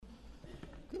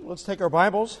Let's take our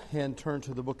Bibles and turn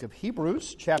to the book of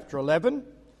Hebrews, chapter 11.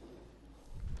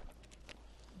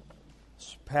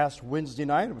 This past Wednesday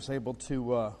night, I was able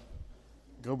to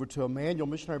go over to Emmanuel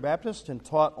Missionary Baptist and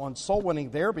taught on soul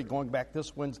winning there. I'll be going back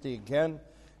this Wednesday again,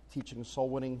 teaching a soul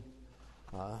winning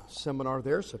seminar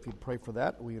there. So if you'd pray for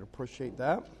that, we'd appreciate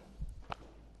that.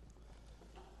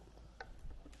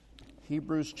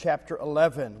 Hebrews chapter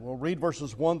 11. We'll read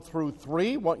verses 1 through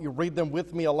 3. Want you to read them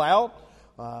with me aloud?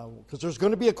 Because there's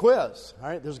going to be a quiz. All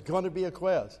right, there's going to be a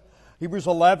quiz. Hebrews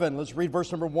 11, let's read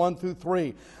verse number 1 through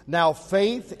 3. Now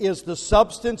faith is the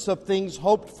substance of things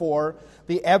hoped for,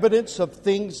 the evidence of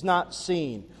things not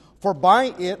seen. For by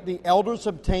it the elders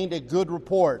obtained a good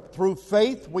report. Through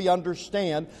faith we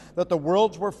understand that the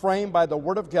worlds were framed by the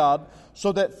word of God,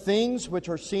 so that things which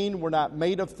are seen were not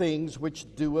made of things which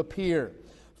do appear.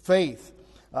 Faith.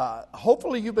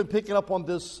 Hopefully you've been picking up on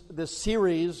this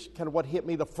series, kind of what hit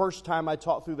me the first time I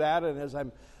taught through that, and as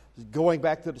I'm going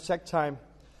back to the second time,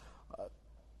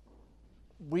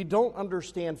 we don't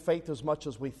understand faith as much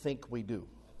as we think we do.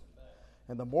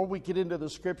 And the more we get into the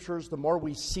Scriptures, the more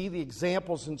we see the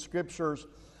examples in Scriptures.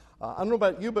 I don't know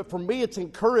about you, but for me it's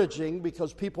encouraging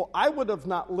because people I would have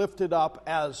not lifted up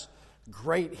as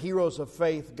great heroes of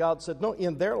faith, God said, no,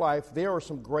 in their life there are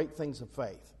some great things of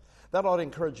faith. That ought to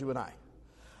encourage you and I.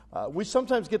 We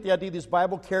sometimes get the idea these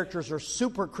Bible characters are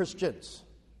super Christians.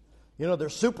 You know, they're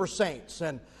super saints,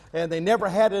 and they never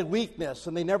had a weakness,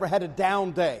 and they never had a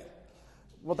down day.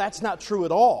 Well, that's not true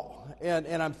at all.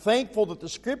 And I'm thankful that the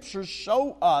Scriptures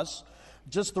show us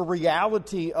just the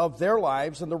reality of their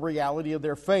lives and the reality of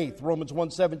their faith. Romans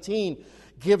 1:17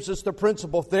 gives us the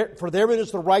principle, for therein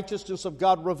is the righteousness of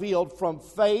God revealed from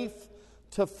faith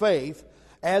to faith,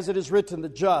 as it is written, the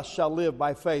just shall live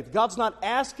by faith. God's not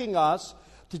asking us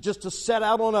to set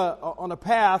out on a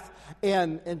path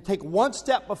and take one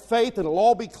step of faith and it'll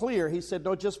all be clear. He said,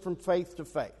 no, just from faith to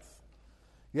faith.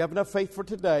 You have enough faith for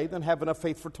today, then have enough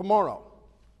faith for tomorrow.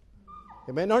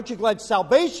 Amen. Aren't you glad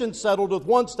salvation settled with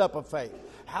one step of faith?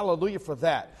 Hallelujah for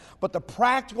that. But the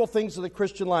practical things of the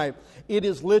Christian life, it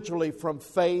is literally from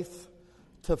faith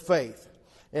to faith.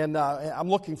 And I'm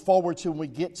looking forward to when we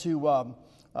get to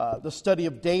the study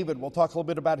of David. We'll talk a little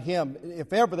bit about him.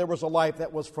 If ever there was a life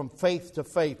that was from faith to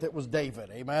faith, it was David.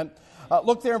 Amen.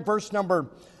 Look there in verse number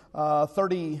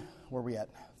 30. Where are we at?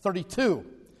 32.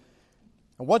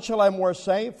 And what shall I more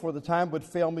say? For the time would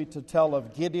fail me to tell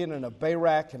of Gideon and of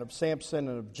Barak and of Samson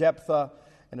and of Jephtha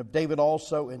and of David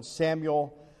also and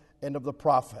Samuel and of the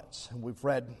prophets. And we've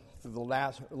read through the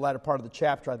latter part of the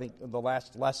chapter, I think, in the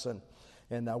last lesson.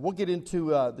 And we'll get into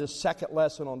this second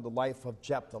lesson on the life of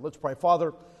Jephtha. Let's pray.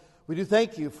 Father, we do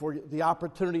thank you for the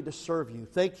opportunity to serve you.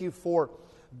 Thank you for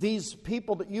these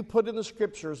people that you put in the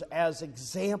Scriptures as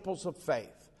examples of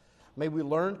faith. May we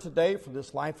learn today from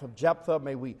this life of Jephtha.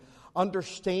 May we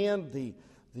understand the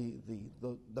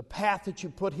path that you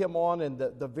put him on and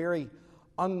the very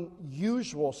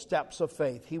unusual steps of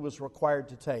faith he was required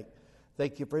to take.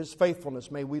 Thank you for his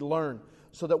faithfulness. May we learn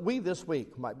so that we this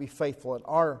week might be faithful in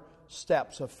our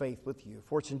steps of faith with you.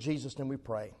 For it's in Jesus' name we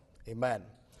pray. Amen.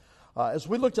 As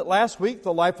we looked at last week,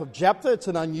 the life of Jephtha, it's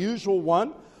an unusual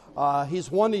one.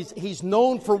 He's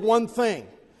known for one thing,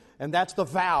 and that's the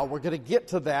vow. We're going to get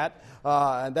to that.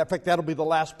 And in fact, that'll be the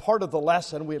last part of the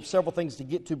lesson. We have several things to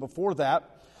get to before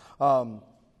that.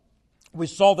 We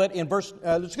saw that in verse,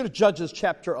 let's go to Judges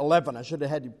chapter 11. I should have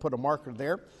had you put a marker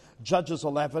there. Judges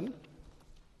 11.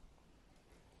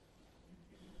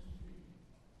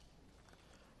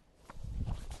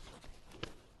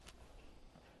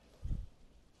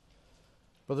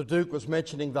 Brother Duke was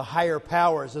mentioning the higher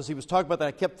powers. As he was talking about that,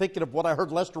 I kept thinking of what I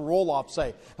heard Lester Roloff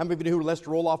say. How many of you knew who Lester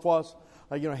Roloff was?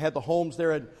 Had the homes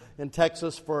there in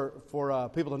Texas for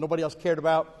people that nobody else cared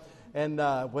about. And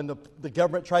when the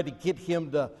government tried to get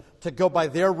him to go by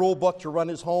their rule book to run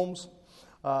his homes,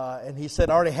 and he said,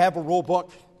 I already have a rule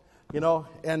book,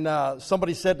 and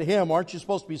somebody said to him, aren't you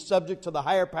supposed to be subject to the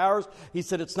higher powers? He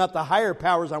said, it's not the higher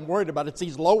powers I'm worried about, it's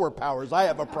these lower powers I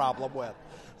have a problem with.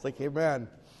 It's like, amen.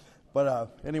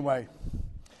 But anyway,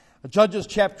 Judges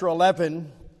chapter 11,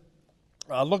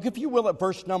 look, if you will, at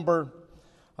verse number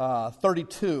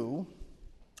 32.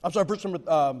 I'm sorry, verse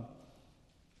number,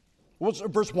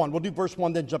 verse 1. We'll do verse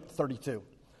 1, then jump to 32.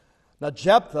 Now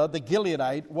Jephthah, the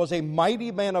Gileadite, was a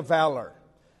mighty man of valor,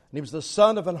 and he was the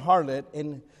son of an harlot,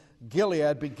 and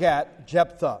Gilead begat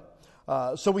Jephthah.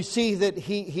 So we see that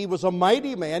he was a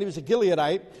mighty man. He was a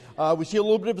Gileadite. We see a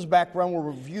little bit of his background. We'll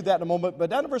review that in a moment. But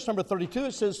down in verse number 32,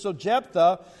 it says, So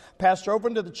Jephthah passed over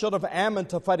into the children of Ammon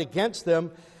to fight against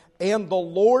them, and the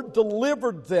Lord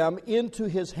delivered them into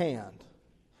his hand.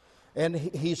 And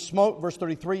he smote, verse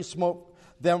 33, smote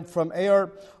them from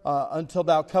Ar until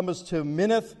thou comest to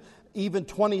Minnith, even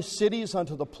 20 cities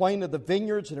unto the plain of the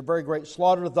vineyards, and a very great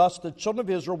slaughter. Thus the children of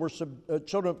Israel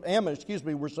children of Ammon,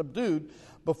 were subdued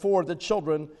before the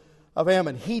children of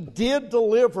Ammon. He did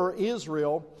deliver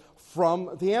Israel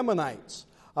from the Ammonites.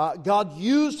 God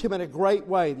used him in a great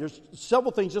way. There's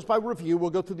several things just by review. We'll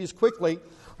go through these quickly.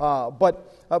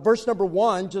 But verse number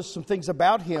 1, just some things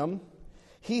about him.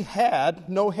 He had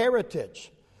no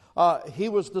heritage. He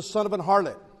was the son of an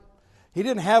harlot. He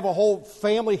didn't have a whole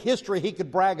family history he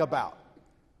could brag about.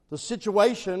 The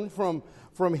situation from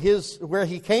where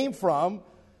he came from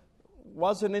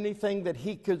wasn't anything that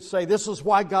he could say, this is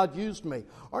why God used me.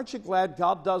 Aren't you glad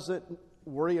God doesn't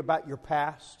worry about your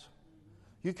past?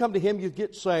 You come to him, you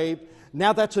get saved.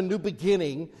 Now that's a new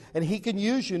beginning, and he can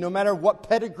use you no matter what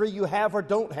pedigree you have or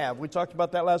don't have. We talked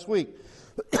about that last week.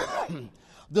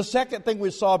 The second thing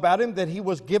we saw about him, that he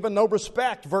was given no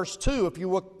respect. Verse 2, if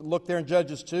you look there in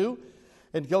Judges 2,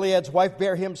 and Gilead's wife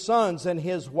bare him sons, and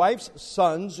his wife's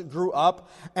sons grew up,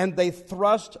 and they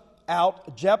thrust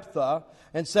out Jephtha,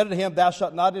 and said to him, thou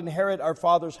shalt not inherit our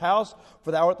father's house,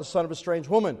 for thou art the son of a strange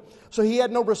woman. So he had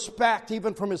no respect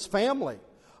even from his family.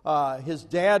 His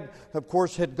dad, of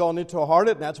course, had gone into a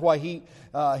harlot, and that's why he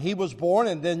was born,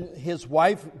 and then his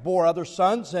wife bore other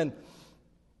sons, and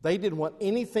they didn't want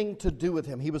anything to do with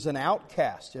him. He was an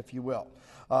outcast, if you will.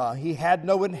 He had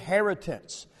no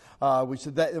inheritance. We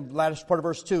said that in the last part of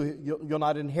verse 2, you'll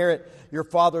not inherit your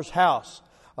father's house.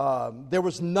 There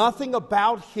was nothing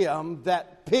about him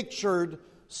that pictured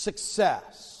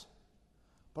success.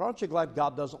 But aren't you glad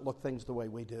God doesn't look things the way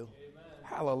we do? Amen.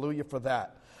 Hallelujah for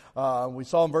that. We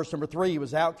saw in verse number 3, he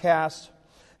was outcast.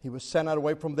 He was sent out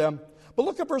away from them. But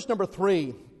look at verse number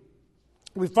 3.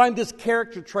 We find this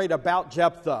character trait about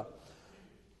Jephthah.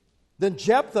 Then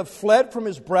Jephthah fled from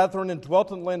his brethren and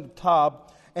dwelt in the land of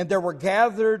Tob, and there were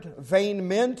gathered vain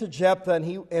men to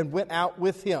Jephthah, and went out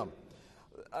with him.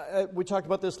 We talked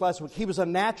about this last week. He was a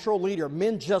natural leader.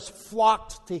 Men just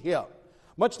flocked to him.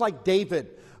 Much like David,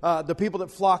 the people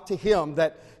that flocked to him,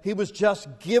 that he was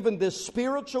just given this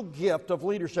spiritual gift of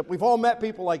leadership. We've all met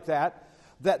people like that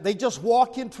they just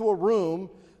walk into a room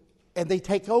and they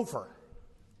take over.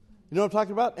 You know what I'm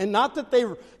talking about? And not that they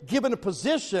were given a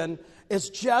position, it's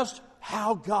just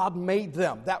how God made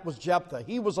them. That was Jephthah.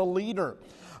 He was a leader.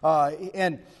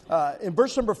 And in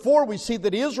verse number 4, we see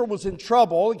that Israel was in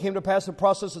trouble. It came to pass in the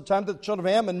process of time that the children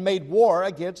of Ammon made war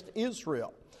against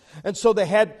Israel. And so they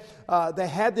had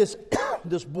this,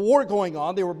 this war going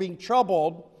on. They were being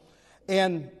troubled.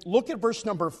 And look at verse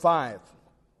number 5.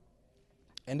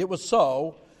 And it was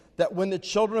so that when the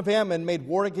children of Ammon made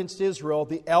war against Israel,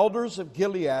 the elders of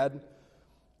Gilead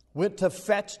went to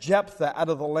fetch Jephthah out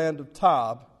of the land of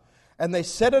Tob. And they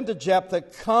said unto Jephthah,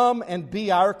 come and be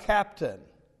our captain,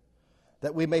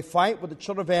 that we may fight with the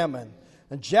children of Ammon.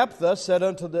 And Jephthah said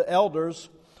unto the elders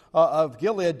of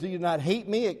Gilead, do you not hate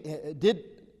me? Did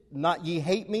not ye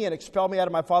hate me and expel me out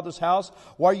of my father's house?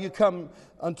 Why are you come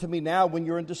unto me now when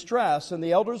you're in distress? And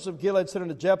the elders of Gilead said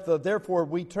unto Jephthah, therefore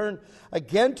we turn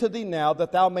again to thee now,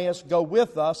 that thou mayest go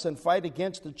with us and fight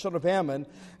against the children of Ammon,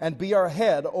 and be our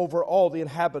head over all the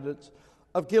inhabitants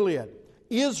of Gilead.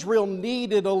 Israel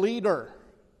needed a leader,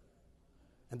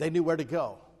 and they knew where to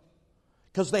go.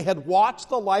 Because they had watched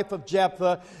the life of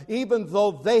Jephthah, even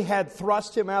though they had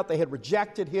thrust him out, they had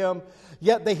rejected him,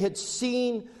 yet they had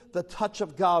seen the touch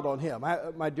of God on him.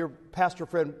 My dear pastor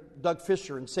friend Doug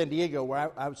Fisher in San Diego,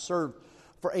 where I served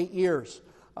for 8 years,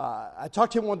 I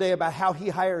talked to him one day about how he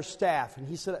hires staff. And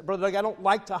he said, Brother Doug, I don't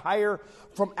like to hire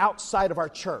from outside of our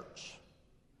church.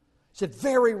 He said,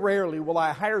 very rarely will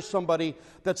I hire somebody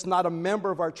that's not a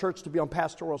member of our church to be on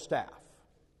pastoral staff.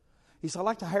 He said, I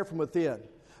like to hire from within,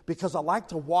 because I like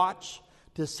to watch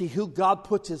to see who God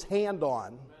puts his hand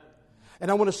on. And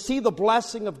I want to see the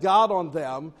blessing of God on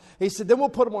them. He said, then we'll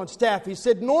put them on staff. He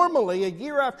said, normally, a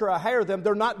year after I hire them,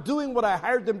 they're not doing what I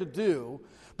hired them to do,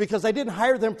 because I didn't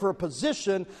hire them for a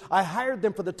position. I hired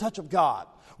them for the touch of God.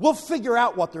 We'll figure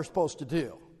out what they're supposed to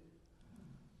do.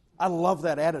 I love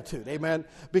that attitude, amen?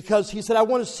 Because he said, I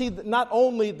want to see that not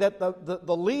only that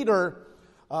the leader,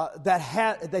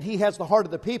 that he has the heart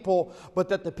of the people, but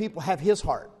that the people have his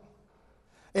heart.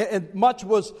 And much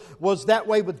was that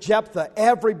way with Jephthah.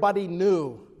 Everybody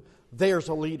knew there's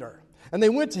a leader. And they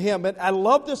went to him, and I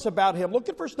love this about him. Look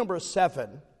at verse number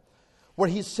 7, where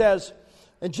he says,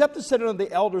 and Jephthah said unto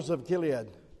the elders of Gilead,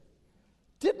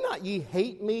 did not ye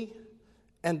hate me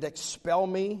and expel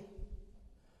me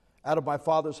out of my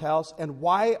father's house? And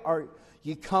why are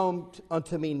ye come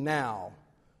unto me now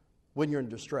when you're in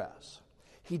distress?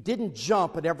 He didn't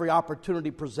jump at every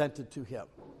opportunity presented to him.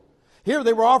 Here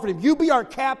they were offering him, you be our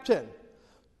captain.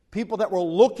 People that were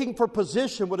looking for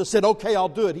position would have said, okay, I'll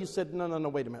do it. He said, no,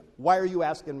 wait a minute. Why are you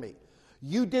asking me?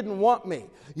 You didn't want me.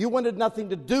 You wanted nothing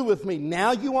to do with me.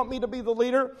 Now you want me to be the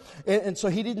leader? And so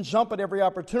he didn't jump at every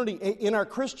opportunity. In our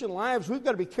Christian lives, we've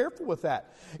got to be careful with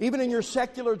that. Even in your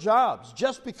secular jobs,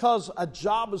 just because a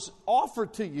job is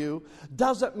offered to you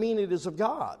doesn't mean it is of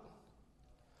God.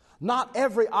 Not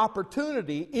every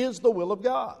opportunity is the will of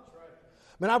God.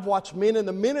 I mean, I've watched men in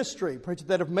the ministry, preachers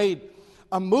that have made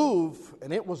a move,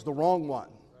 and it was the wrong one.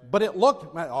 But it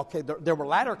looked, okay, they were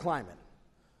ladder climbing.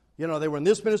 You know, they were in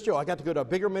this ministry. Oh, I got to go to a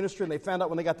bigger ministry, and they found out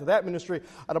when they got to that ministry,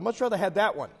 I'd have much rather had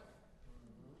that one.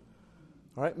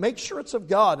 All right, make sure it's of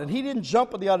God. And he didn't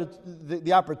jump at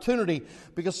the opportunity,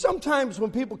 because sometimes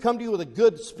when people come to you with a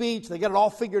good speech, they get it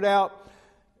all figured out,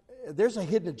 there's a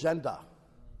hidden agenda.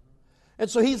 And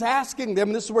so he's asking them,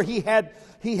 and this is where he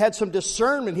had some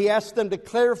discernment. He asked them to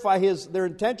clarify their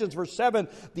intentions. Verse 7,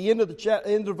 the end of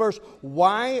the verse,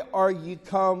 why are ye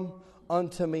come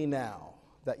unto me now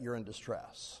that you're in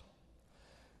distress?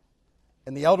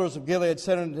 And the elders of Gilead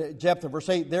said unto Jephthae, verse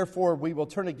 8, therefore we will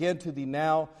turn again to thee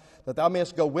now, that thou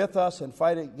mayest go with us and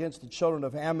fight against the children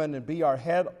of Ammon, and be our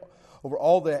head over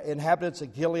all the inhabitants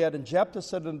of Gilead. And Jephthae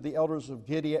said unto the elders of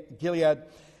Gilead,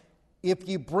 if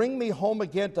ye bring me home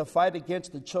again to fight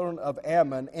against the children of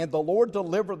Ammon, and the Lord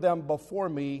deliver them before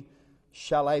me,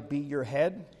 shall I be your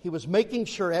head? He was making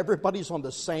sure everybody's on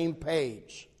the same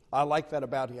page. I like that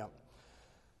about him.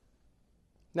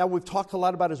 Now, we've talked a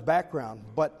lot about his background,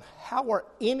 but how are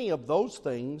any of those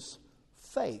things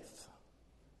faith?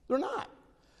 They're not.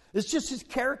 It's just his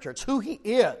character. It's who he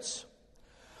is.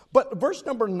 But verse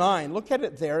number 9, look at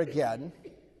it there again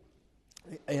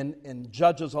in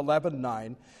Judges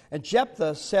 11:9. And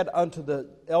Jephthah said unto the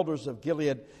elders of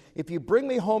Gilead, if you bring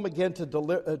me home again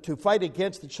to fight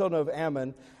against the children of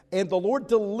Ammon, and the Lord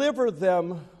deliver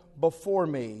them before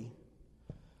me,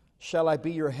 shall I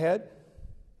be your head?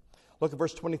 Look at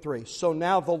verse 23. So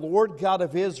now the Lord God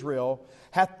of Israel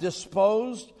hath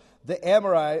disposed the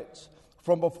Amorites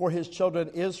from before his children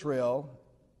Israel,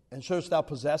 and shouldst thou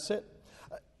possess it?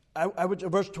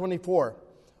 Verse 24.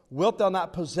 Wilt thou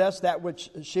not possess that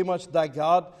which Shemesh thy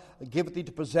God giveth thee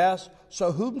to possess?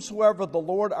 So whomsoever the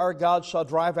Lord our God shall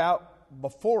drive out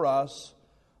before us,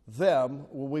 them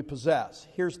will we possess.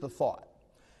 Here's the thought.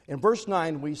 In verse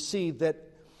 9 we see that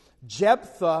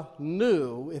Jephthah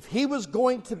knew if he was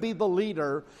going to be the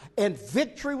leader and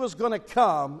victory was going to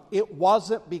come, it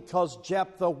wasn't because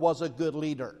Jephthah was a good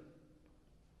leader.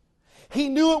 He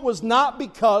knew it was not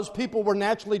because people were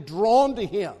naturally drawn to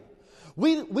him.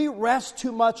 We rest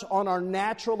too much on our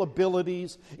natural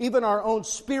abilities, even our own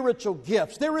spiritual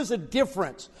gifts. There is a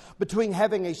difference between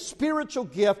having a spiritual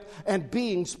gift and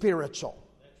being spiritual.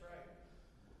 That's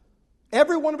right.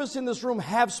 Every one of us in this room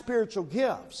have spiritual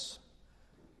gifts.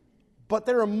 But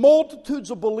there are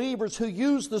multitudes of believers who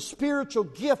use the spiritual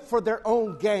gift for their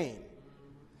own gain.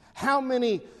 How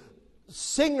many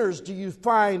singers do you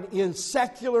find in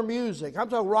secular music? I'm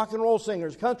talking rock and roll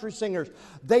singers, country singers.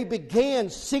 They began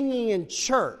singing in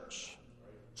church.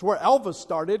 It's where Elvis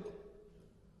started.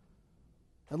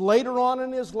 And later on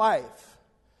in his life,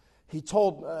 he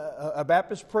told a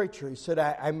Baptist preacher, he said,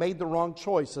 I made the wrong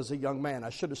choice as a young man. I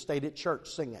should have stayed at church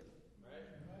singing.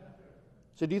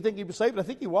 So do you think he was saved? I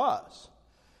think he was.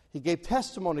 He gave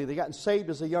testimony that he got saved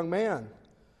as a young man.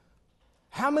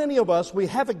 How many of us, we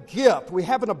have a gift, we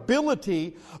have an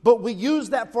ability, but we use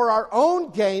that for our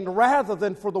own gain rather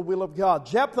than for the will of God?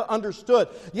 Jephthah understood,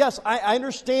 yes, I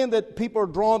understand that people are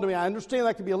drawn to me. I understand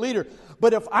I can be a leader.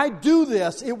 But if I do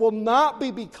this, it will not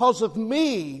be because of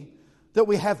me that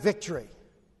we have victory.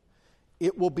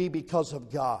 It will be because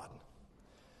of God.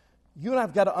 You and I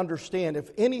have got to understand,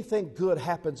 if anything good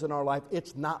happens in our life,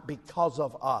 it's not because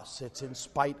of us. It's in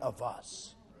spite of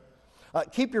us.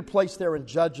 Keep your place there in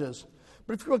Judges.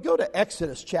 But if you will go to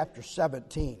Exodus chapter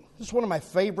 17. This is one of my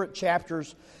favorite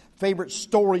chapters, favorite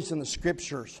stories in the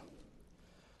Scriptures.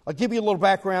 I'll give you a little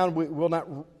background. We will not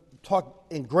talk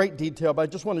in great detail, but I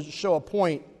just want to show a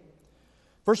point.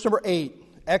 Verse number 8,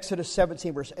 Exodus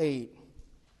 17, verse 8.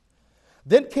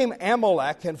 Then came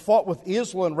Amalek and fought with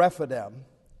Israel and Rephidim.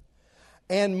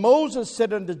 And Moses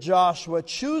said unto Joshua,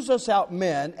 choose us out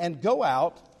men and go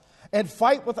out and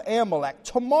fight with Amalek.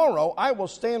 Tomorrow I will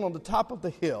stand on the top of the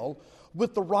hill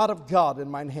with the rod of God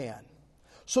in mine hand.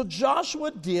 So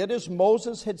Joshua did as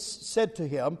Moses had said to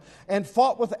him and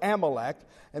fought with Amalek.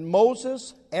 And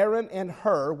Moses, Aaron, and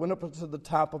Hur went up to the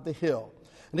top of the hill.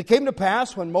 And it came to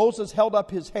pass when Moses held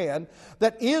up his hand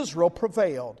that Israel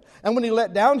prevailed. And when he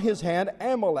let down his hand,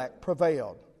 Amalek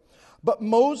prevailed. But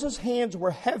Moses' hands were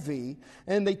heavy,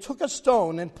 and they took a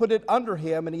stone and put it under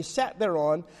him, and he sat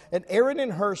thereon. And Aaron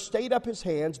and Hur stayed up his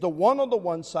hands, the one on the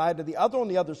one side and the other on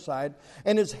the other side.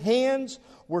 And his hands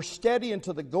were steady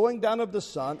until the going down of the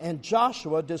sun. And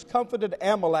Joshua discomfited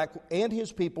Amalek and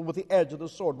his people with the edge of the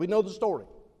sword. We know the story.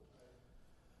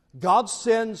 God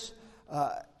sends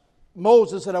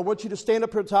Moses, and I want you to stand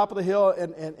up here at the top of the hill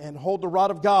and hold the rod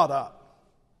of God up.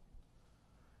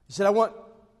 He said,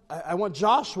 I want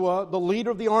Joshua, the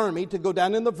leader of the army, to go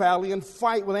down in the valley and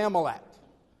fight with Amalek.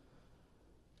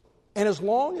 And as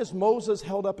long as Moses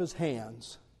held up his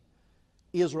hands,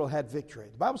 Israel had victory.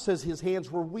 The Bible says his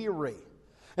hands were weary.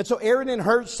 And so Aaron and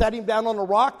Hur sat him down on a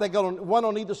rock. They got one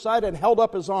on either side and held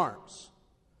up his arms.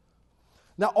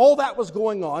 Now, all that was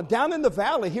going on. Down in the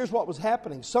valley, here's what was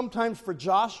happening. Sometimes for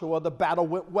Joshua, the battle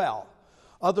went well.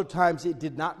 Other times it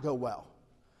did not go well.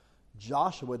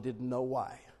 Joshua didn't know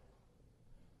why.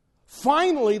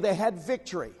 Finally, they had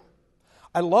victory.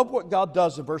 I love what God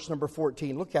does in verse number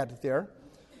 14. Look at it there.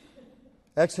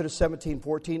 Exodus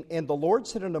 17:14. And the Lord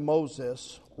said unto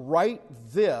Moses, write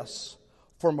this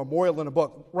for a memorial in a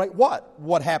book. Write what?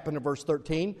 What happened in verse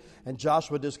 13? And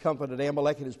Joshua discomfited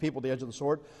Amalek and his people at the edge of the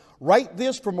sword. Write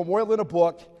this for a memorial in a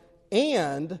book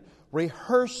and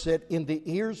rehearse it in the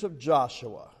ears of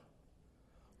Joshua.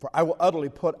 For I will utterly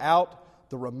put out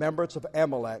the remembrance of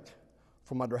Amalek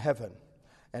from under heaven.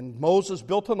 And Moses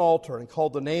built an altar and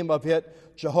called the name of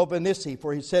it Jehovah Nissi.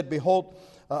 For he said, behold,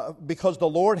 because the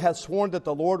Lord hath sworn that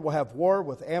the Lord will have war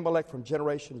with Amalek from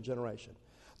generation to generation.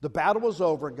 The battle was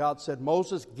over, and God said,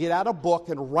 Moses, get out a book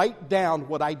and write down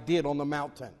what I did on the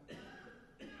mountain.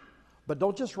 But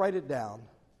don't just write it down.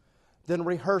 Then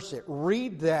rehearse it.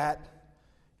 Read that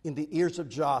in the ears of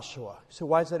Joshua. So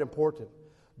why is that important?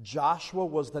 Joshua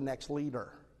was the next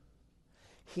leader.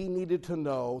 He needed to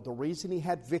know the reason he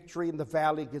had victory in the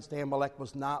valley against Amalek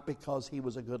was not because he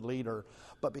was a good leader,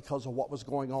 but because of what was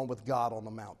going on with God on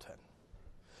the mountain.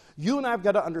 You and I have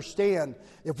got to understand,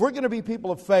 if we're going to be people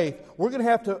of faith, we're going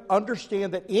to have to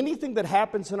understand that anything that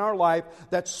happens in our life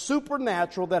that's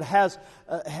supernatural, that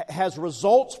has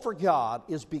results for God,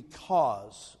 is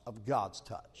because of God's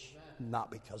touch,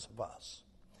 not because of us.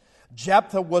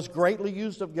 Jephthae was greatly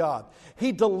used of God.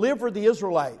 He delivered the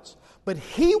Israelites, but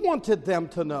he wanted them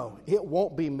to know, it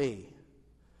won't be me,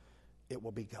 it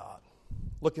will be God.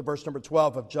 Look at verse number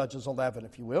 12 of Judges 11,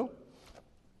 if you will.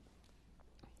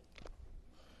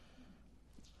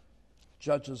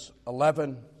 Judges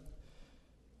 11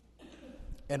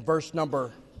 and verse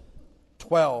number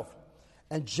 12.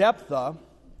 And Jephthah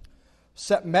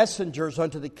sent messengers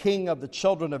unto the king of the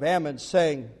children of Ammon,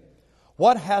 saying,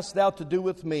 what hast thou to do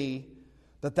with me,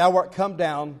 that thou art come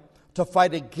down to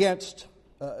fight against,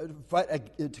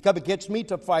 to come against me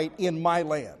to fight in my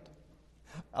land?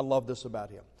 I love this about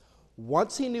him.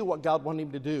 Once he knew what God wanted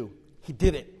him to do, he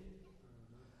did it.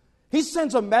 He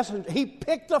sends a messenger. He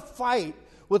picked a fight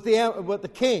with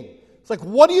the king. It's like,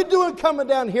 what are you doing coming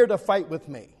down here to fight with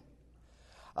me?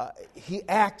 He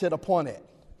acted upon it.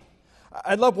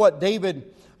 I love what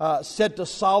David said to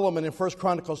Solomon in 1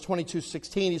 Chronicles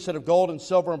 22:16. He said, of gold and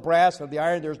silver and brass and of the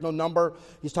iron there is no number.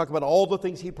 He's talking about all the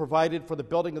things he provided for the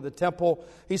building of the temple.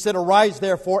 He said, arise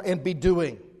therefore and be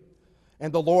doing,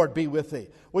 and the Lord be with thee.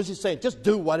 What is he saying? Just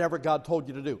do whatever God told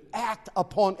you to do. Act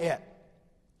upon it.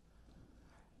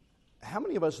 How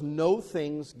many of us know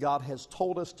things God has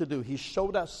told us to do? He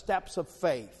showed us steps of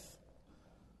faith,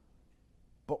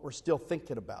 but we're still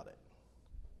thinking about it.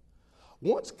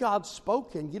 Once God's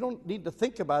spoken, you don't need to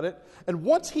think about it. And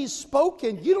once He's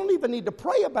spoken, you don't even need to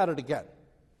pray about it again.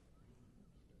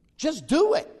 Just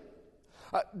do it.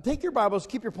 Take your Bibles,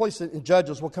 keep your place in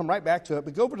Judges. We'll come right back to it.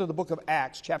 But go over to the book of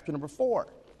Acts, chapter number 4.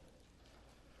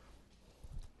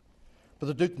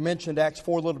 Brother Duke mentioned Acts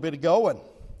 4 a little bit ago, and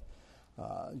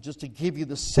just to give you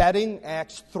the setting,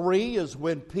 Acts 3 is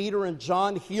when Peter and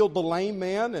John healed the lame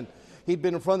man, and he'd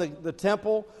been in front of the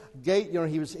temple gate. You know,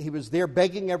 he was there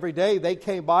begging every day. They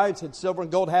came by and said, silver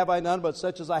and gold have I none, but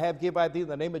such as I have give I thee in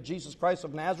the name of Jesus Christ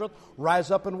of Nazareth.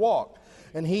 Rise up and walk.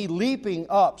 And he, leaping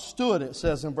up, stood, it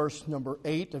says in verse number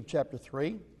 8 of chapter 3.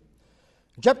 In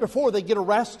chapter 4, they get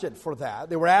arrested for that.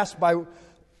 They were asked, by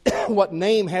what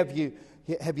name have you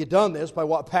done this, by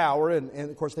what power? And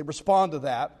of course, they respond to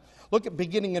that. Look at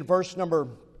beginning in verse number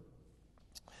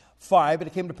 5. And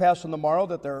it came to pass on the morrow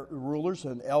that their rulers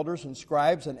and elders and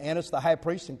scribes and Annas the high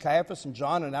priest and Caiaphas and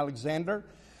John and Alexander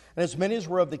and as many as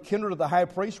were of the kindred of the high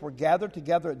priest were gathered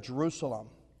together at Jerusalem.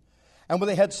 And when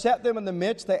they had set them in the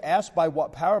midst, they asked, by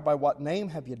what power, by what name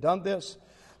have you done this?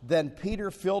 Then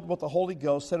Peter, filled with the Holy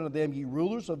Ghost, said unto them, Ye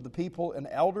rulers of the people and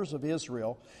elders of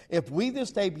Israel, if we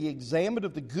this day be examined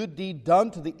of the good deed done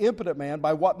to the impotent man,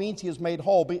 by what means he is made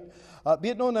whole, be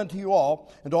it known unto you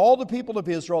all, and to all the people of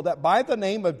Israel, that by the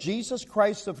name of Jesus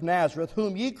Christ of Nazareth,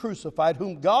 whom ye crucified,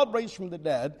 whom God raised from the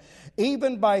dead,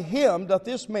 even by him doth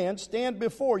this man stand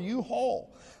before you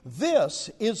whole.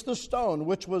 This is the stone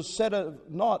which was set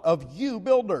not of you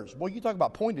builders. Well, you talk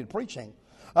about pointed preaching.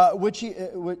 Which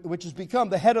has become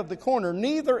the head of the corner.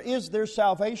 Neither is there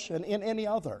salvation in any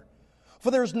other. For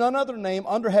there is none other name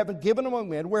under heaven given among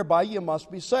men whereby you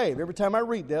must be saved. Every time I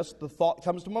read this, the thought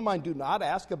comes to my mind, do not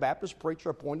ask a Baptist preacher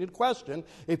a pointed question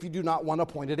if you do not want a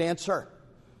pointed answer.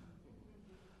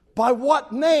 By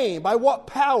what name? By what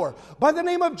power? By the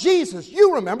name of Jesus.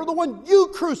 You remember, the one you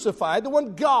crucified, the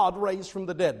one God raised from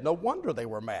the dead. No wonder they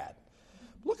were mad.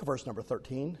 Look at verse number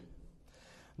 13.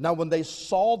 Now when they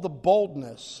saw the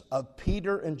boldness of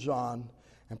Peter and John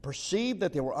and perceived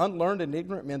that they were unlearned and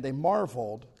ignorant men, they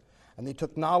marveled, and they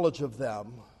took knowledge of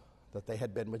them that they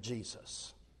had been with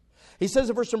Jesus. He says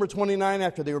in verse number 29,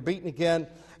 after they were beaten again,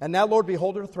 And now, Lord,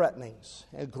 behold their threatenings,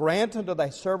 and grant unto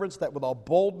thy servants that with all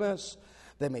boldness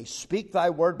they may speak thy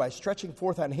word by stretching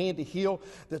forth thine hand to heal,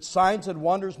 that signs and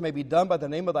wonders may be done by the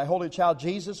name of thy holy child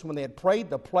Jesus. When they had prayed,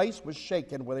 the place was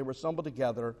shaken where they were assembled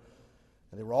together.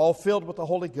 And they were all filled with the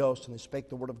Holy Ghost, and they spake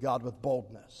the word of God with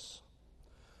boldness.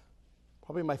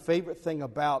 Probably my favorite thing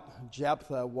about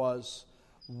Jephthah was,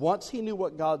 once he knew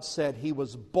what God said, he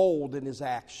was bold in his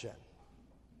action.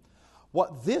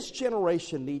 What this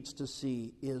generation needs to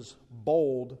see is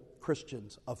bold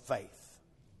Christians of faith.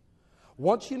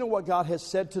 Once you know what God has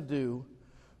said to do,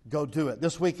 go do it.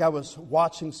 This week I was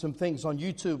watching some things on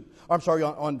YouTube. On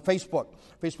Facebook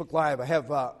Live. I have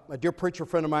a dear preacher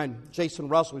friend of mine, Jason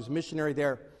Russell, who's a missionary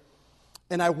there.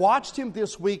 And I watched him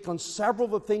this week on several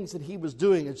of the things that he was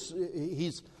doing.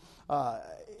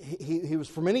 He was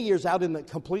for many years out in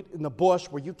the bush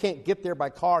where you can't get there by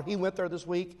car. He went there this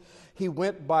week. He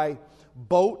went by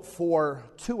boat for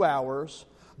 2 hours,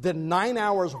 then 9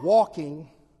 hours walking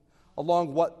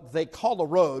along what they call a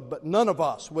road, but none of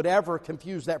us would ever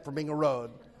confuse that for being a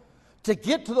road, to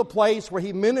get to the place where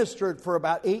he ministered for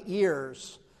about 8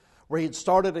 years, where he had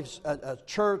started a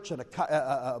church and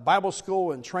a Bible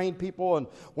school and trained people, and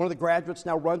one of the graduates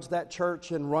now runs that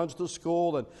church and runs the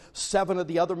school, and 7 of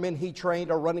the other men he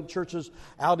trained are running churches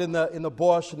out in the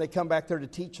bush, and they come back there to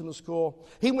teach in the school.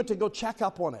 He went to go check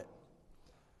up on it.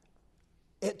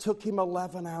 It took him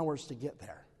 11 hours to get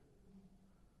there.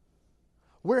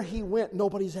 Where he went,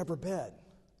 nobody's ever been.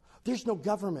 There's no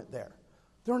government there.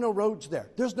 There are no roads there.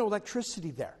 There's no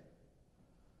electricity there.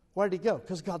 Why did he go?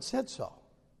 Because God said so.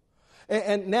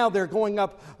 And now they're going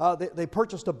up. They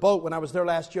purchased a boat when I was there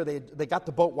last year. They got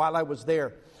the boat while I was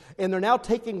there. And they're now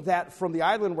taking that from the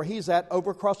island where he's at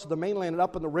over across to the mainland and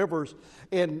up in the rivers.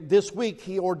 And this week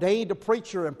he ordained a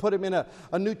preacher and put him in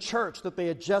a new church that they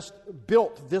had just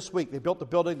built this week. They built the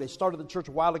building. They started the church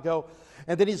a while ago.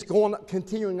 And then he's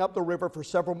continuing up the river for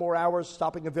several more hours,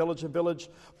 stopping a village,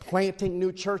 planting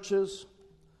new churches.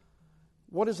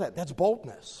 What is that? That's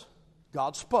boldness.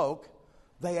 God spoke.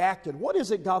 They acted. What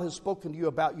is it God has spoken to you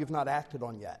about you've not acted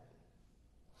on yet?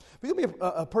 If you're going to be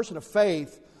a person of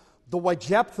faith, the way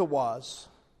Jephthah was,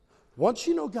 once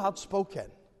you know God's spoken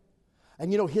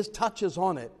and you know His touch is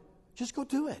on it, just go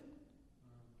do it.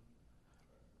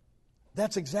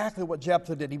 That's exactly what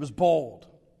Jephthah did. He was bold.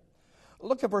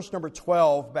 Look at verse number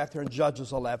 12 back there in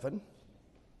Judges 11.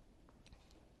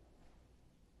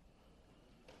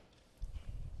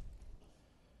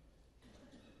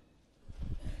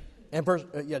 And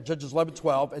Judges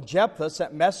 11:12. And Jephthah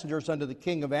sent messengers unto the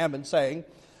king of Ammon, saying,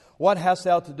 What hast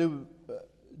thou to do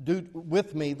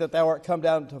with me, that thou art come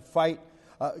down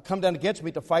against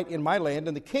me to fight in my land?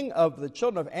 And the king of the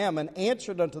children of Ammon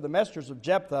answered unto the messengers of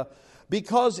Jephthah,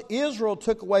 Because Israel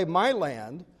took away my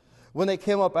land when they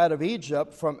came up out of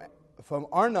Egypt from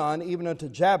Arnon even unto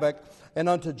Jabbok and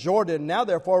unto Jordan. Now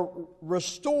therefore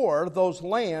restore those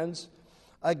lands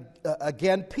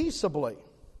again peaceably.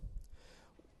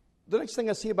 The next thing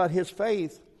I see about his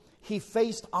faith, he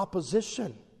faced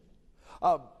opposition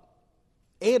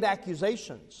and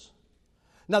accusations.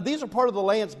 Now, these are part of the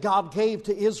lands God gave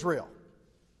to Israel.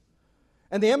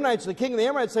 And the Ammonites, the king of the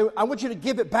Ammonites, say, I want you to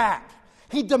give it back.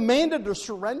 He demanded a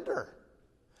surrender.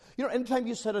 You know, anytime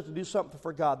you set out to do something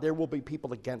for God, there will be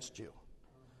people against you.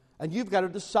 And you've got to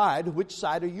decide which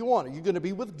side are you on. Are you going to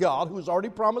be with God, who has already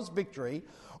promised victory,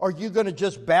 or are you going to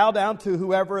just bow down to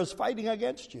whoever is fighting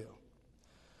against you?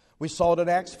 We saw it in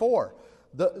Acts 4.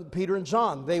 Peter and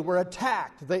John, they were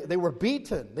attacked. They were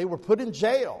beaten. They were put in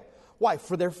jail. Why?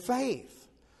 For their faith.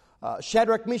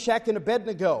 Shadrach, Meshach, and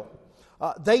Abednego.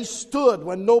 They stood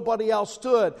when nobody else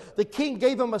stood. The king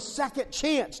gave them a second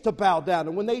chance to bow down.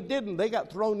 And when they didn't, they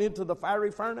got thrown into the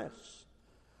fiery furnace.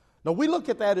 Now, we look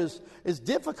at that as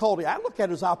difficulty. I look at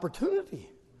it as opportunity.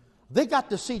 They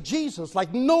got to see Jesus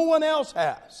like no one else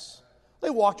has. They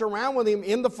walked around with him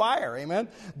in the fire. Amen.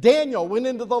 Daniel went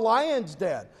into the lion's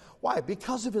den. Why?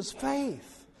 Because of his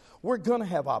faith. We're going to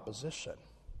have opposition.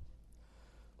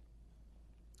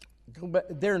 Go back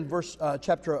there in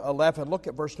chapter 11, look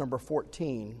at verse number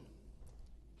 14.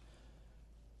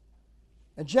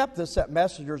 And Jephthah sent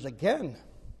messengers again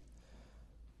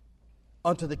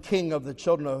unto the king of the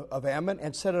children of Ammon,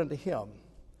 and said unto him,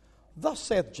 Thus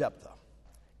saith Jephthah,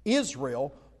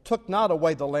 Israel took not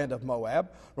away the land of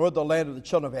Moab, nor the land of the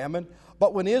children of Ammon,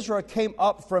 but when Israel came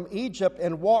up from Egypt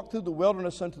and walked through the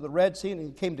wilderness unto the Red Sea,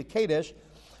 and came to Kadesh,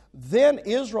 then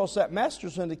Israel sent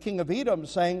messengers unto the king of Edom,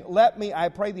 saying, Let me, I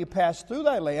pray thee, pass through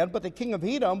thy land. But the king of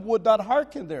Edom would not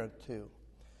hearken thereto.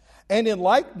 And in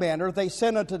like manner they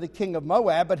sent unto the king of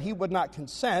Moab, but he would not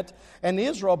consent, and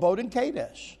Israel abode in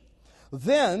Kadesh.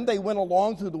 Then they went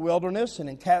along through the wilderness and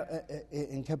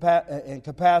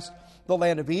encompassed the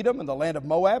land of Edom and the land of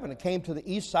Moab, and it came to the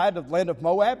east side of the land of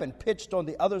Moab, and pitched on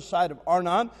the other side of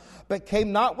Arnon, but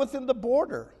came not within the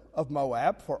border of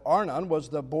Moab, for Arnon was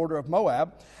the border of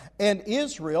Moab. And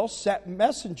Israel sent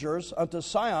messengers unto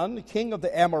Sihon, the king of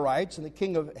the Amorites, and the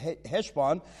king of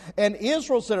Heshbon. And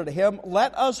Israel said unto him,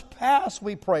 Let us pass,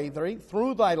 we pray thee,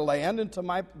 through thy land into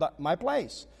my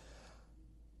place.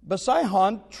 But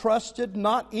Sihon trusted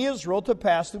not Israel to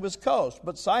pass through his coast.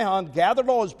 But Sihon gathered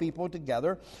all his people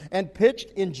together, and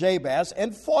pitched in Jabez,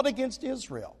 and fought against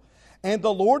Israel. And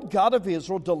the Lord God of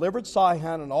Israel delivered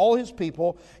Sihon and all his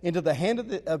people into the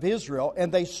hand of Israel,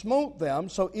 and they smote them.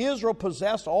 So Israel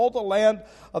possessed all the land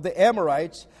of the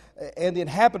Amorites and the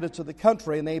inhabitants of the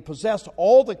country, and they possessed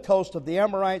all the coast of the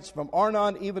Amorites from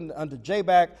Arnon even unto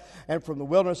Jabbok, and from the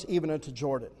wilderness even unto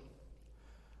Jordan.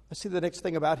 I see the next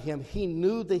thing about him. He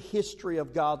knew the history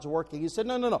of God's working. He said,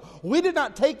 No. We did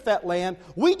not take that land.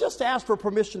 We just asked for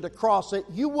permission to cross it.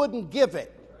 You wouldn't give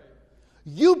it.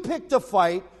 You picked a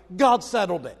fight. God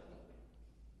settled it.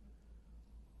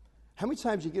 How many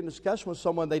times you get in a discussion with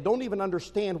someone, they don't even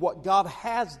understand what God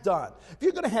has done? If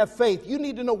you're going to have faith, you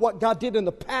need to know what God did in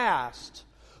the past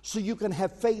so you can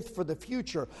have faith for the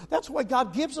future. That's why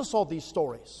God gives us all these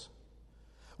stories.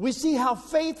 We see how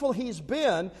faithful He's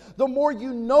been. The more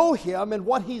you know Him and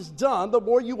what He's done, the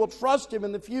more you will trust Him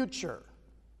in the future.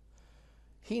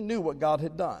 He knew what God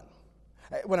had done.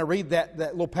 When I read that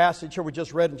little passage here we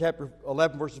just read in chapter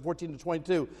 11, verses 14 to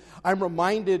 22, I'm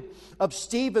reminded of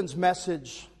Stephen's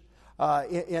message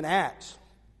in Acts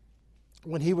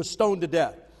when he was stoned to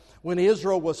death, when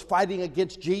Israel was fighting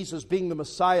against Jesus being the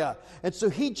Messiah. And so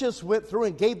he just went through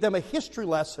and gave them a history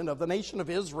lesson of the nation of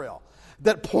Israel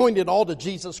that pointed all to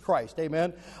Jesus Christ.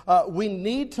 Amen. We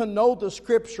need to know the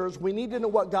Scriptures. We need to know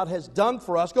what God has done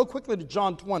for us. Go quickly to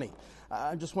John 20.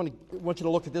 I just want you to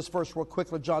look at this verse real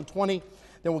quickly, John 20,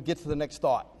 then we'll get to the next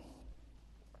thought.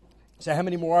 So how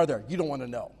many more are there? You don't want to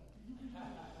know.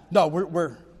 No,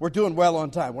 we're doing well on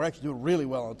time. We're actually doing really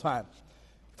well on time.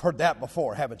 You've heard that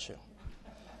before, haven't you?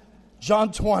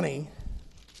 John 20.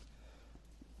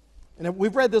 And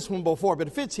we've read this one before, but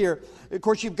it fits here. Of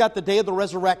course, you've got the day of the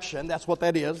resurrection. That's what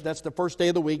that is. That's the first day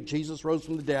of the week. Jesus rose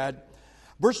from the dead.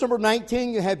 Verse number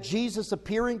 19, you have Jesus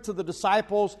appearing to the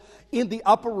disciples in the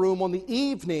upper room on the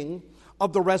evening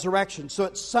of the resurrection. So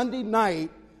it's Sunday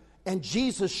night, and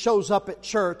Jesus shows up at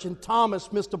church, and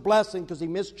Thomas missed a blessing because he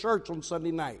missed church on Sunday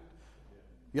night.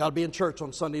 You ought to be in church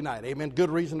on Sunday night. Amen.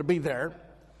 Good reason to be there.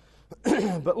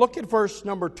 But look at verse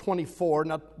number 24.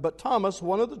 Now, but Thomas,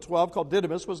 one of the 12, called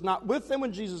Didymus, was not with them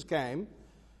when Jesus came.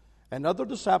 And other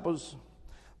disciples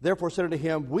therefore said unto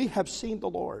him, We have seen the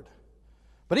Lord.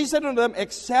 But he said unto them,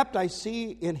 Except I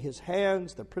see in his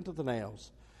hands the print of the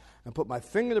nails, and put my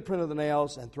finger in the print of the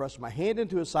nails, and thrust my hand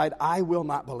into his side, I will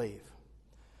not believe.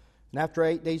 And after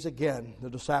 8 days again, the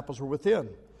disciples were within,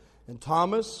 and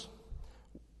Thomas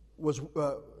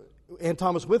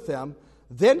with them.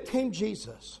 Then came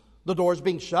Jesus, the doors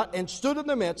being shut, and stood in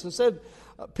the midst, and said,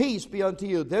 Peace be unto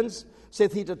you. Then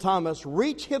saith he to Thomas,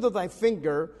 Reach hither thy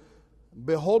finger,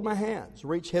 behold my hands.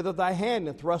 Reach hither thy hand,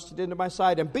 and thrust it into my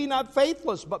side. And be not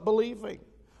faithless, but believing.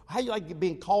 How you like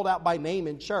being called out by name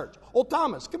in church? Oh,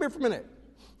 Thomas, come here for a minute.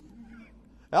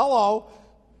 Hello.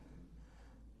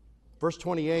 Verse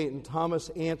 28, and Thomas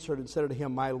answered and said unto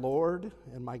him, My Lord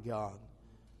and my God.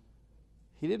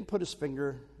 He didn't put his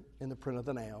finger in the print of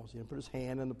the nails. He didn't put his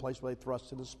hand in the place where they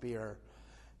thrust in the spear.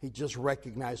 He just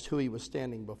recognized who he was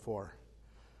standing before.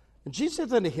 And Jesus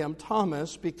said unto him,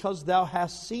 Thomas, because thou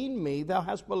hast seen me, thou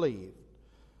hast believed.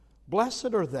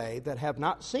 Blessed are they that have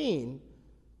not seen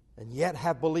and yet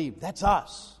have believed. That's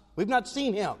us. We've not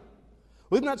seen him.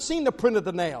 We've not seen the print of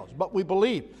the nails, but we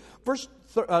believe. Verse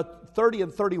 30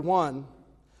 and 31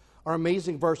 are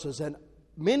amazing verses. And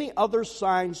many other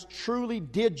signs truly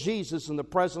did Jesus in the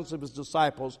presence of his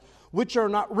disciples, which are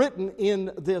not written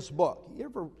in this book. You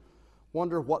ever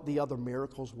wonder what the other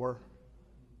miracles were?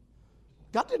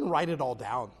 God didn't write it all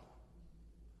down.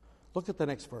 Look at the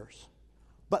next verse.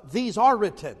 But these are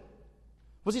written.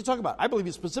 What's he talking about? I believe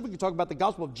he's specifically talking about the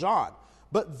Gospel of John.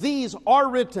 But these are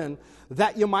written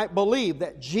that you might believe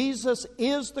that Jesus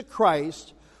is the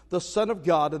Christ, the Son of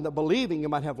God, and that believing you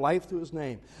might have life through his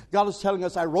name. God is telling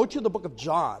us, I wrote you the book of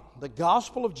John, the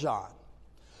Gospel of John,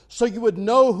 so you would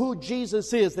know who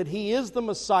Jesus is, that he is the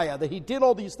Messiah, that he did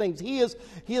all these things. He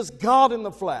is God in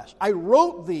the flesh. I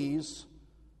wrote these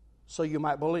so you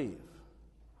might believe.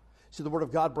 See, the Word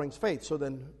of God brings faith. So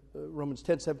then, Romans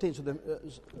 10:17, so then,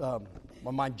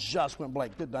 my mind just went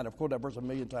blank. Good night. I've quoted that verse a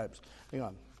million times. Hang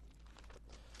on.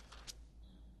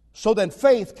 So then,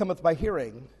 faith cometh by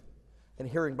hearing, and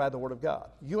hearing by the Word of God.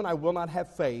 You and I will not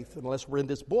have faith unless we're in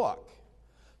this book,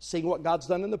 seeing what God's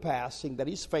done in the past, seeing that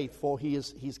he's faithful,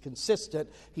 he's consistent,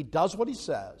 he does what he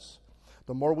says.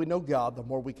 The more we know God, the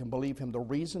more we can believe him. The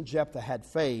reason Jephtha had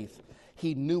faith,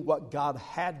 he knew what God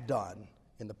had done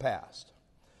in the past.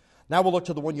 Now we'll look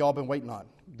to the one you all been waiting on.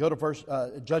 Go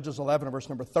to Judges 11 and verse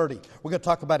number 30. We're going to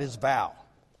talk about his vow.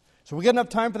 So we get enough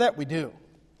time for that? We do,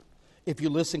 if you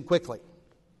listen quickly.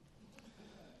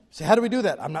 So how do we do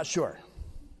that? I'm not sure.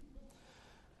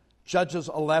 Judges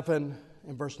 11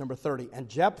 and verse number 30. And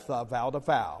Jephtha vowed a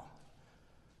vow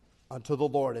unto the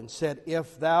Lord and said,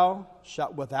 If thou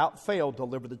shalt without fail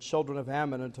deliver the children of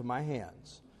Ammon into my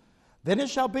hands, then it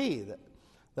shall be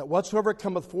that whatsoever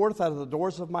cometh forth out of the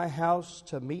doors of my house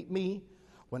to meet me,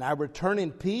 when I return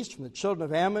in peace from the children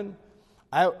of Ammon,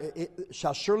 it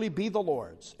shall surely be the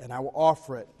Lord's, and I will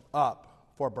offer it up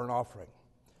for a burnt offering.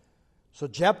 So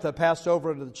Jephtha passed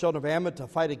over unto the children of Ammon to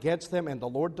fight against them, and the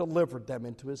Lord delivered them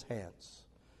into his hands.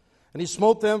 And he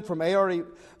smote them from Ar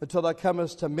until thou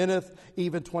comest to Minnith,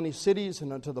 even 20 cities,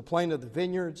 and unto the plain of the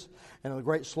vineyards, and a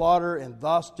great slaughter. And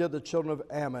thus were the children of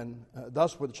Ammon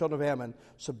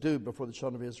subdued before the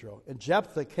children of Israel. And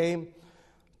Jephtha came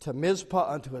to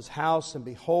Mizpah unto his house, and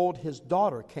behold, his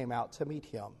daughter came out to meet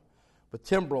him with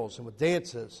timbrels and with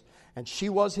dances, and she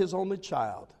was his only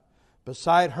child.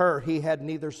 Beside her he had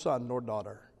neither son nor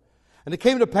daughter. And it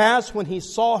came to pass, when he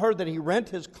saw her, that he rent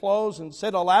his clothes and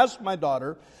said, Alas, my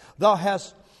daughter, thou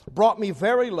hast brought me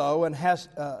very low, and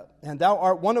thou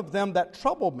art one of them that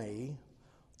trouble me,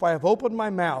 for I have opened my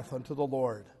mouth unto the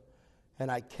Lord,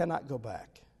 and I cannot go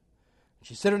back.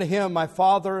 She said unto him, My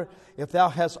father, if thou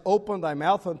hast opened thy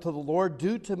mouth unto the Lord,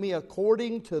 do to me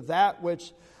according to that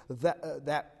which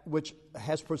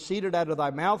has proceeded out of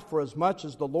thy mouth, for as much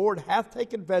as the Lord hath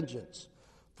taken vengeance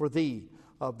for thee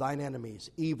of thine enemies,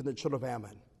 even the children of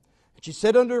Ammon. And she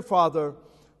said unto her father,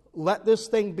 Let this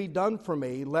thing be done for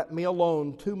me. Let me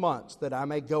alone 2 months, that I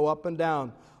may go up and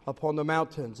down upon the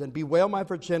mountains, and bewail my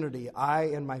virginity, I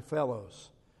and my fellows.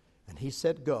 And he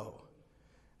said, Go.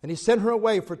 And he sent her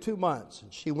away for 2 months,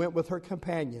 and she went with her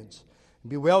companions, and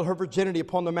bewailed her virginity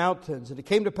upon the mountains. And it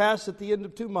came to pass at the end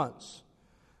of 2 months,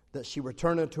 that she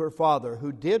returned unto her father,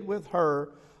 who did with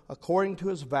her according to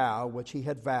his vow, which he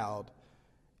had vowed.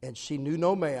 And she knew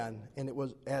no man, and it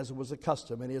was as it was a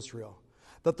custom in Israel,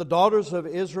 that the daughters of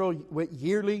Israel went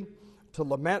yearly to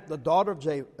lament the daughter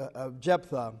of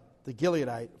Jephtha, the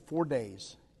Gileadite, 4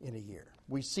 days in a year.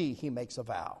 We see he makes a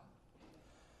vow.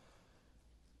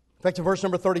 In fact, in verse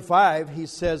number 35, he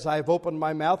says, I have opened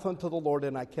my mouth unto the Lord,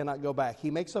 and I cannot go back. He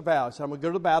makes a vow. He said, I'm going to go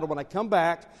to the battle. When I come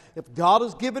back, if God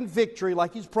has given victory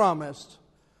like he's promised,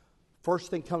 first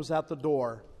thing comes out the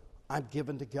door, I'm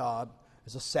given to God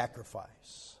as a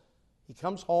sacrifice. He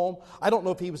comes home. I don't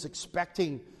know if he was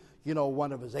expecting,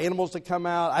 one of his animals to come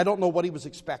out. I don't know what he was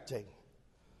expecting.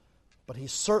 But he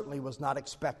certainly was not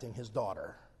expecting his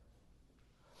daughter.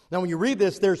 Now, when you read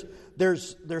this,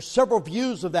 there's several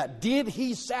views of that. Did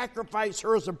he sacrifice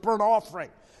her as a burnt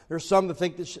offering? There's some that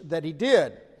think that he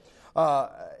did.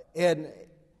 And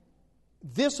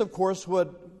this, of course,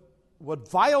 would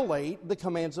violate the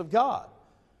commands of God.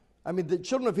 I mean, the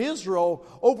children of Israel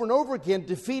over and over again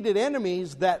defeated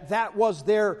enemies that was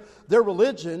their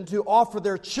religion, to offer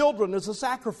their children as a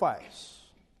sacrifice.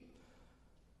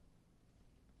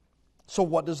 So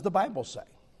what does the Bible say?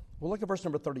 Well, look at verse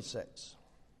number 36.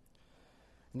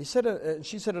 And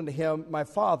she said unto him, My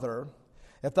father,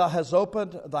 if thou hast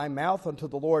opened thy mouth unto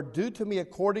the Lord, do to me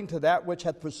according to that which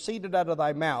hath proceeded out of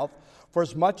thy mouth, for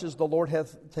as much as the Lord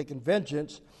hath taken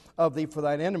vengeance of thee for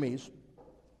thine enemies.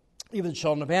 even the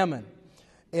children of Ammon.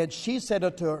 And she said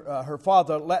unto her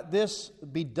father, let this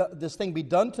thing be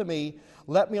done to me.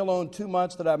 Let me alone 2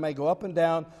 months, that I may go up and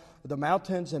down the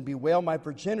mountains and bewail my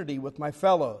virginity with my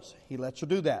fellows. He lets her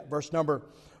do that. Verse number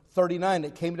 39,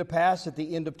 it came to pass at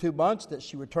the end of 2 months that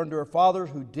she returned to her father,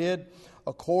 who did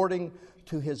according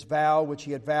to his vow which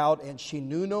he had vowed, and she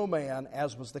knew no man,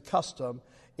 as was the custom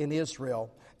in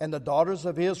Israel. And the daughters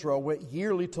of Israel went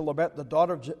yearly to lament the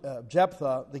daughter of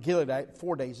Jephthae the Gileadite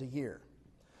 4 days a year.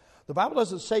 The Bible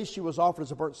doesn't say she was offered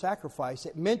as a burnt sacrifice.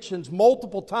 It mentions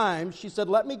multiple times, she said,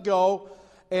 let me go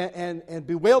and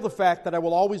bewail the fact that I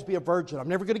will always be a virgin. I'm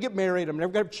never going to get married. I'm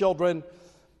never going to have children.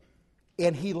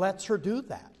 And he lets her do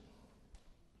that.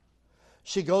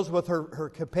 She goes with her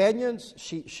companions.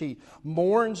 She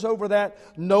mourns over that,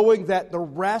 knowing that the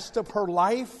rest of her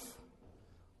life,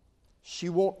 she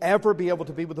won't ever be able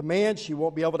to be with a man. She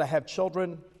won't be able to have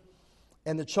children.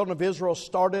 And the children of Israel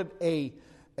started a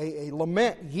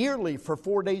lament yearly for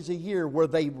 4 days a year, where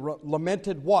they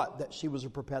lamented what? That she was a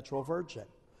perpetual virgin.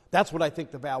 That's what I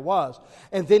think the vow was.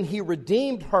 And then he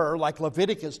redeemed her, like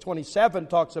Leviticus 27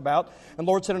 talks about. And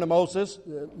the Lord said unto Moses,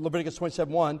 Leviticus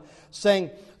 27:1,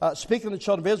 saying, speaking to the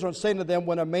children of Israel, and saying to them,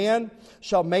 when a man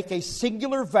shall make a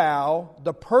singular vow,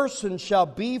 the person shall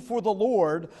be for the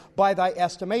Lord by thy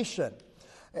estimation.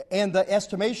 And the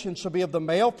estimation shall be of the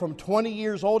male from 20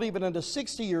 years old even unto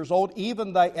 60 years old.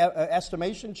 Even thy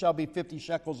estimation shall be 50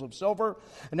 shekels of silver,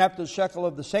 and after the shekel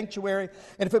of the sanctuary.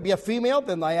 And if it be a female,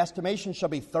 then thy estimation shall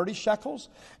be 30 shekels.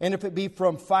 And if it be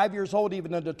from 5 years old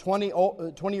even unto 20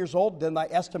 years old, then thy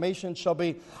estimation shall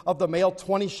be of the male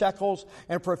 20 shekels,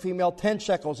 and for a female 10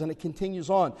 shekels. And it continues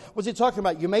on. What's he talking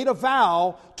about? You made a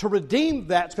vow to redeem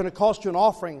that. It's going to cost you an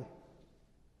offering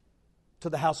to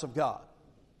the house of God,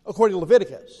 according to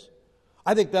Leviticus.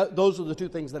 I think that those are the two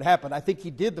things that happened. I think he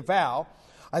did the vow.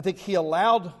 I think he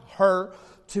allowed her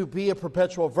to be a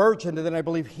perpetual virgin. And then I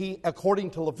believe he,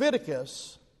 according to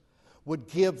Leviticus, would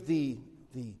give the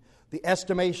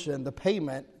estimation, the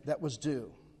payment that was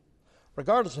due.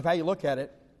 Regardless of how you look at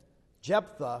it,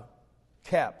 Jephthah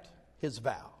kept his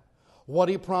vow. What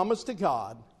he promised to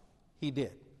God, he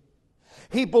did.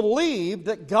 He believed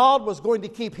that God was going to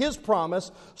keep his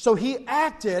promise, so he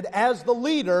acted as the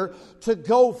leader to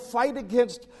go fight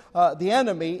against the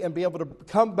enemy and be able to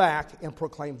come back and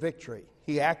proclaim victory.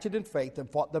 He acted in faith and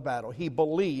fought the battle. He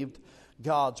believed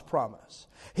God's promise.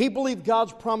 He believed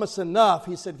God's promise enough.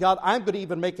 He said, God, I'm going to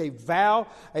even make a vow,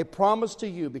 a promise to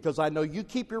you, because I know you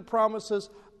keep your promises.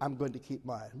 I'm going to keep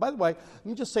mine. By the way, let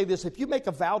me just say this. If you make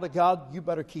a vow to God, you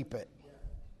better keep it.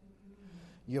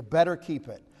 You better keep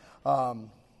it. And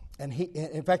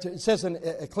in fact, it says in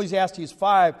Ecclesiastes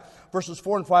 5, verses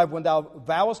 4 and 5, when thou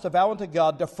vowest a vow unto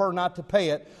God, defer not to pay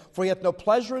it, for he hath no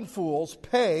pleasure in fools.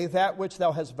 Pay that which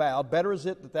thou hast vowed. Better is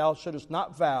it that thou shouldest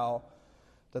not vow,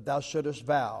 that thou shouldest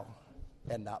vow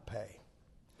and not pay.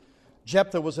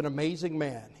 Jephthah was an amazing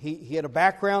man. He had a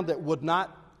background that would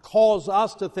not cause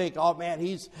us to think, oh man,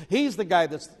 he's the guy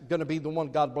that's going to be the one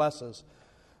God blesses.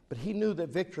 But he knew that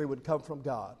victory would come from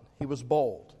God. He was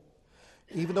bold.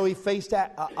 Even though he faced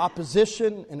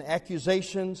opposition and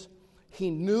accusations, he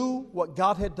knew what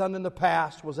God had done in the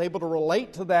past, was able to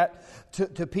relate to that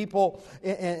to people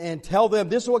and tell them,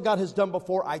 this is what God has done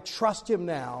before. I trust him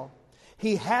now.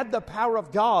 He had the power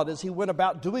of God as he went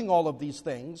about doing all of these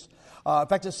things. In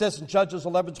fact, it says in Judges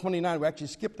 11:29, we actually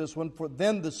skipped this one, for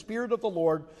then the Spirit of the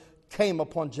Lord came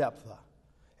upon Jephthah.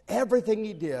 Everything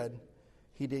he did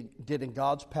in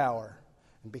God's power.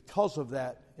 And because of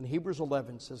that, in Hebrews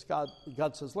 11, says God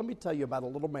says, let me tell you about a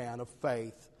little man of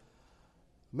faith,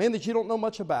 a man that you don't know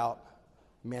much about,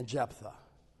 man Jephthah,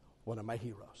 one of my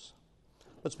heroes.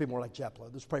 Let's be more like Jephthah.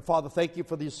 Let's pray. Father, thank you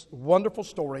for these wonderful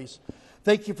stories.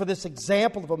 Thank you for this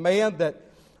example of a man that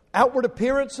outward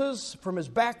appearances from his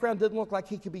background didn't look like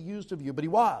he could be used of you, but he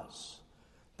was.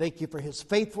 Thank you for his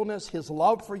faithfulness, his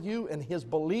love for you, and his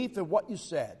belief in what you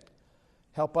said.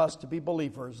 Help us to be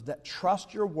believers that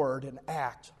trust your word and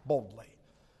act boldly.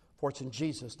 For it's in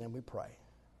Jesus' name we pray.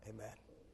 Amen.